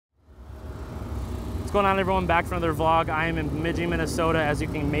What's going on, everyone? Back for another vlog. I am in Bemidji, Minnesota. As you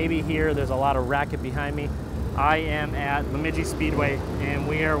can maybe hear, there's a lot of racket behind me. I am at Bemidji Speedway, and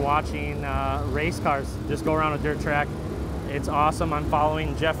we are watching race cars just go around a dirt track. It's awesome. I'm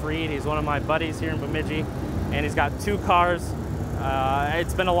following Jeff Reed. He's one of my buddies here in Bemidji, and he's got two cars.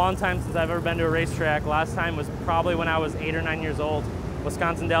 It's been a long time since I've ever been to a racetrack. Last time was probably when I was 8 or 9 years old.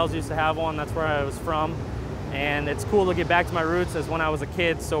 Wisconsin Dells used to have one. That's where I was from. And it's cool to get back to my roots as when I was a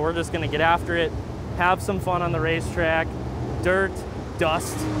kid. So we're just gonna get after it, have some fun on the racetrack. Dirt,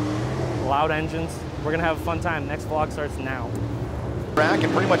 dust, loud engines. We're gonna have a fun time. Next vlog starts now. Track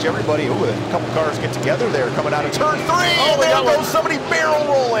and pretty much everybody, a couple cars get together there coming out of turn 3. Oh, there goes somebody barrel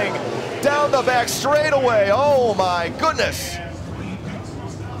rolling down the back straightaway. Oh my goodness.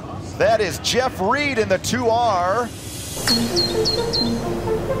 That is Jeff Reed in the 2R.